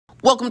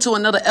Welcome to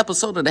another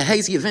episode of the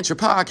Hazy Adventure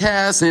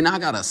Podcast, and I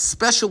got a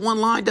special one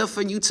lined up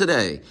for you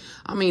today.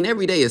 I mean,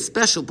 every day is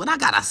special, but I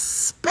got a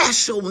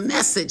special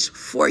message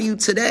for you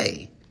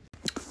today.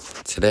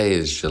 Today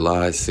is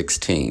July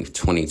 16th,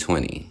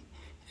 2020,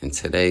 and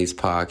today's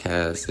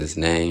podcast is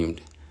named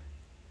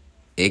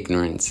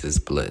Ignorance is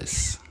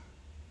Bliss.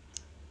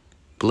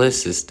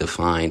 Bliss is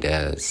defined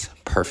as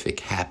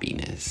perfect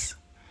happiness,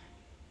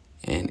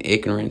 and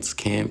ignorance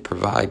can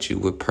provide you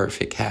with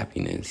perfect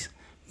happiness,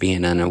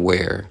 being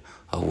unaware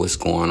of what's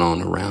going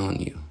on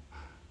around you.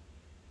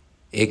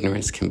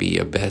 Ignorance can be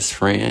your best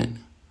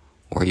friend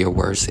or your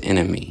worst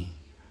enemy.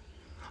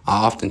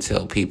 I often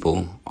tell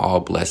people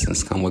all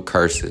blessings come with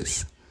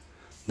curses.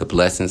 The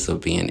blessings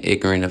of being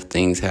ignorant of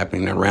things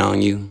happening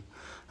around you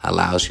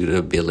allows you the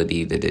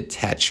ability to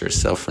detach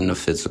yourself from the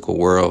physical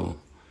world.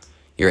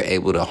 You're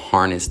able to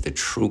harness the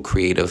true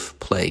creative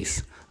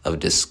place of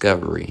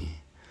discovery.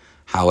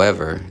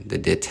 However, the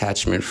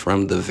detachment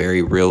from the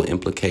very real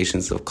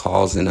implications of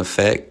cause and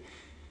effect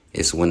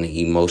is when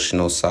the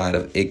emotional side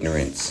of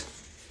ignorance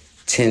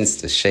tends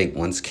to shape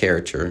one's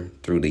character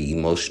through the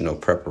emotional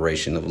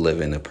preparation of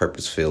living a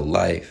purpose-filled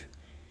life.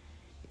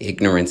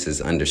 Ignorance is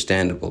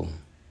understandable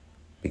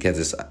because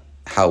it's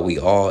how we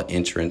all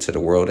enter into the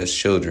world as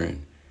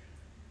children.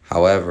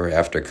 However,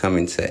 after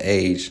coming to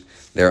age,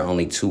 there are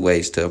only two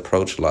ways to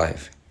approach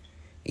life.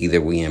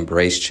 Either we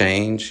embrace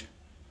change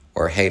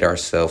or hate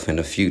ourselves in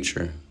the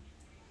future.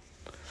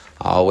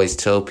 I always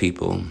tell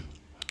people,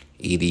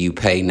 either you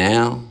pay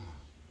now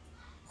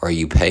or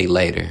you pay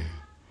later.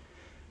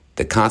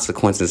 The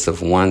consequences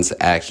of one's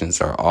actions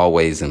are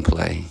always in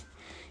play.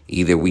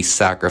 Either we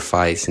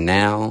sacrifice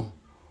now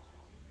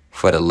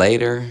for the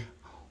later,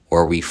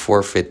 or we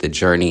forfeit the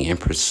journey in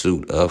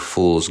pursuit of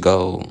fool's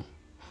gold.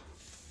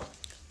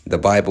 The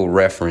Bible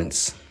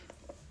reference,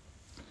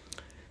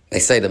 they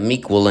say the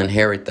meek will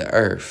inherit the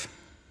earth,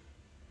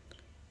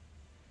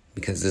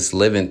 because this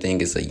living thing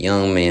is a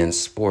young man's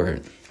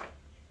sport.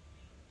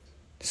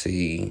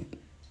 See,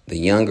 the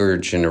younger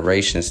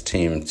generations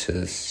tend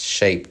to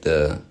shape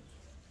the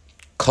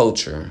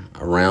culture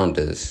around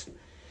us.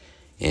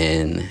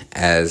 And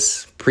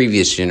as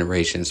previous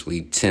generations,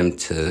 we tend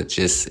to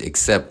just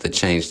accept the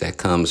change that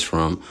comes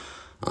from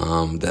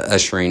the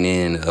ushering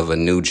in of a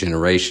new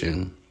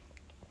generation.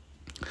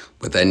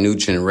 But that new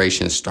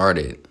generation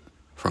started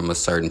from a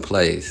certain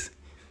place.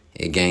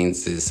 It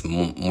gains its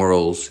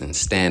morals and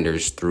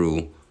standards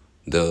through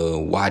the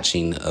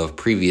watching of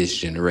previous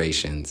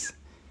generations.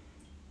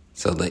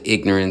 So the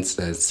ignorance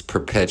that's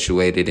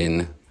perpetuated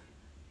in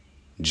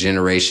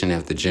generation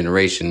after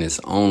generation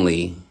is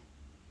only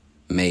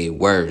made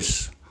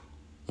worse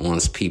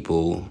once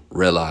people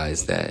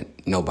realize that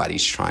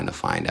nobody's trying to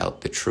find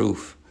out the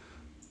truth.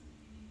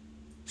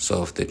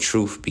 So if the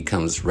truth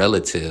becomes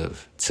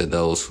relative to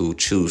those who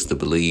choose to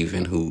believe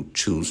and who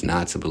choose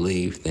not to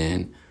believe,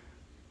 then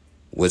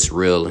what's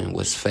real and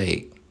what's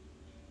fake?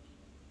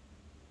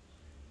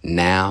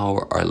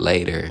 Now or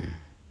later.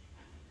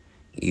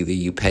 Either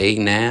you pay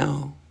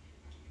now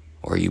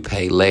or you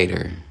pay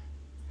later.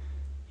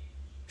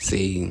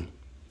 See,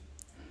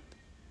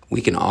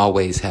 we can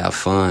always have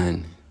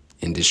fun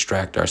and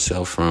distract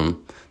ourselves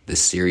from the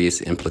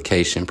serious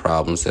implication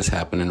problems that's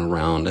happening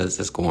around us,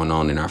 that's going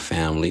on in our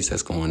families,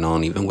 that's going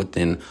on even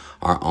within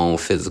our own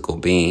physical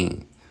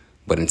being.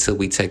 But until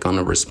we take on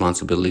the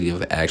responsibility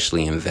of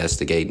actually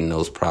investigating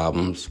those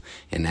problems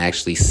and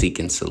actually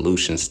seeking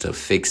solutions to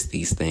fix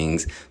these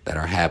things that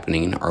are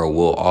happening or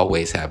will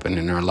always happen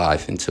in our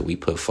life, until we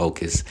put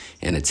focus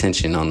and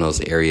attention on those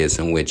areas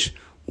in which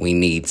we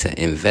need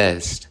to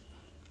invest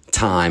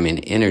time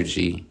and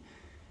energy,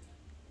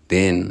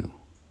 then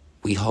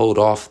we hold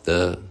off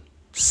the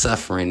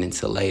suffering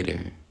until later.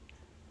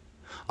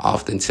 I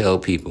often tell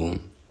people,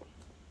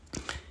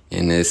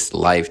 in this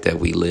life that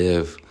we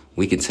live,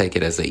 we can take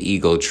it as an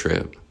ego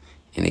trip,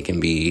 and it can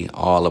be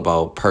all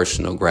about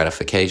personal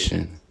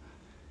gratification.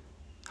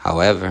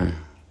 However,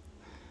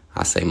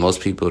 I say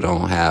most people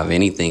don't have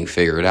anything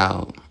figured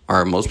out,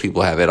 or most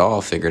people have it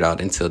all figured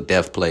out until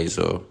death plays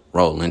a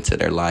role into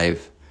their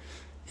life,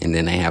 and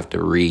then they have to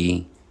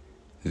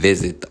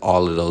revisit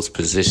all of those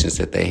positions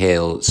that they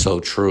held so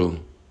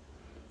true,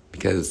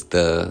 because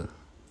the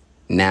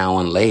now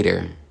and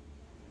later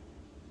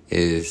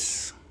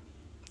is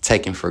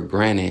taken for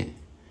granted.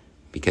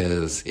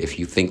 Because if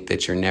you think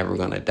that you're never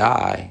going to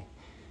die,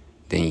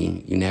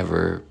 then you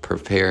never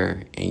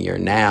prepare in your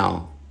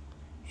now,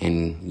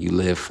 and you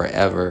live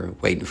forever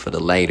waiting for the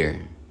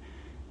later.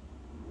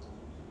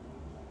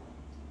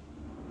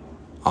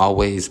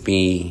 Always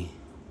be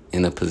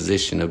in a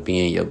position of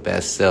being your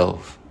best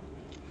self.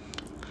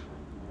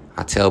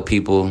 I tell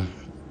people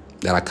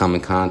that I come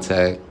in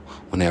contact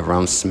whenever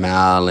I'm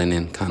smiling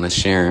and kind of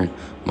sharing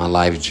my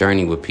life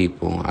journey with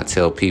people. I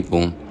tell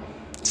people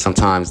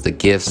sometimes the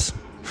gifts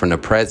from the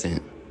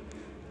present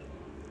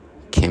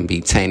can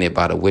be tainted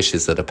by the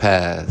wishes of the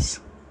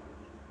past.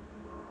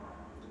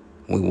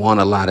 We want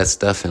a lot of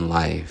stuff in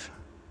life.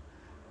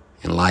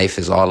 And life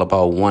is all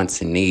about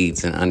wants and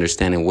needs and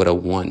understanding what a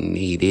want and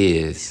need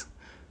is.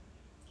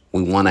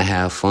 We want to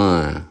have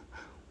fun.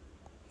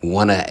 We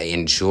want to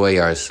enjoy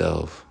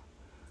ourselves.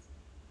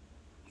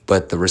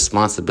 But the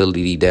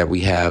responsibility that we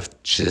have,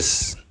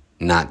 just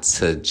not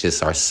to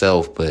just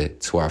ourselves,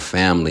 but to our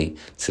family,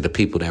 to the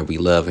people that we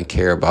love and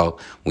care about,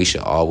 we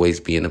should always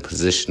be in a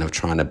position of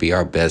trying to be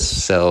our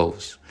best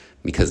selves,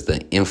 because the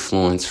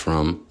influence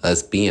from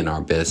us being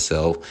our best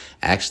self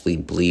actually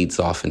bleeds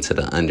off into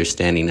the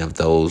understanding of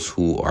those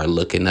who are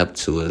looking up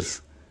to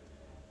us.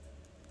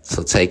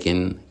 So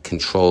taking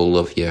control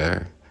of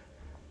your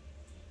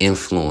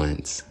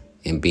influence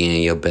and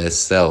being your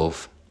best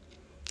self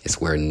is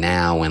where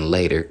now and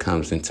later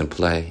comes into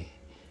play.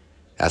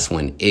 That's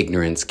when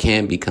ignorance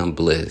can become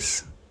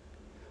bliss.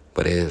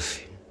 But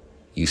if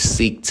you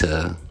seek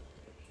to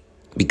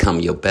become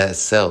your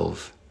best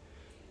self,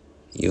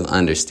 you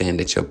understand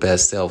that your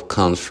best self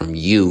comes from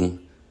you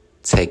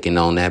taking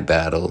on that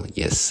battle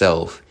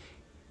yourself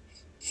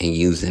and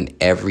using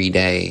every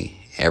day,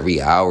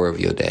 every hour of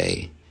your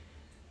day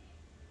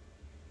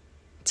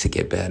to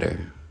get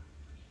better.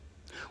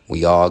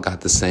 We all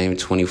got the same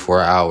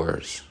 24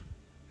 hours.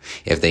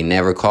 If they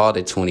never called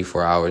it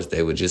 24 hours,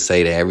 they would just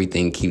say that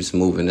everything keeps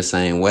moving the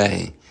same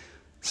way.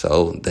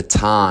 So the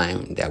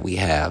time that we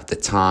have, the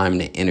time,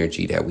 the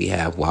energy that we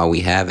have while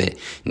we have it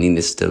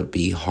needs to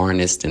be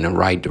harnessed in the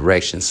right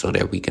direction so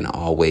that we can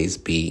always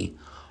be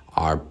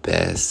our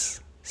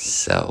best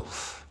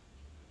self.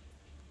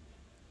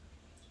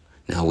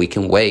 Now we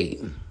can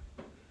wait.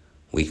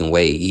 We can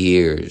wait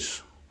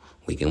years.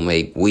 We can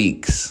wait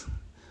weeks.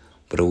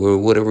 But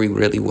what are we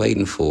really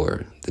waiting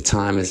for? The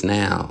time is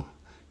now.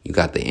 You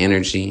got the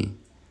energy.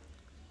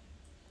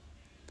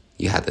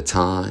 You have the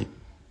time.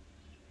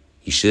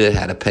 You should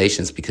have the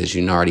patience because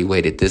you already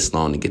waited this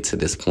long to get to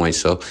this point.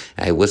 So,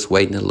 hey, what's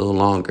waiting a little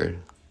longer?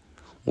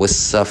 What's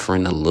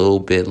suffering a little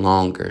bit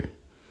longer?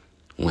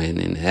 When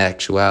in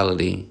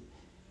actuality,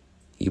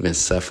 you've been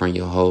suffering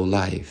your whole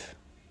life.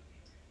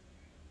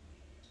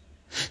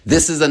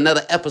 This is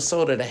another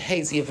episode of the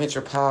Hazy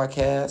Adventure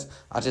Podcast.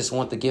 I just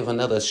want to give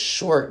another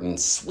short and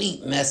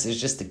sweet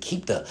message just to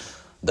keep the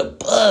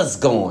buzz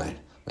going.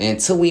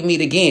 Until we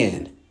meet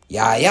again,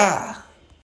 yah.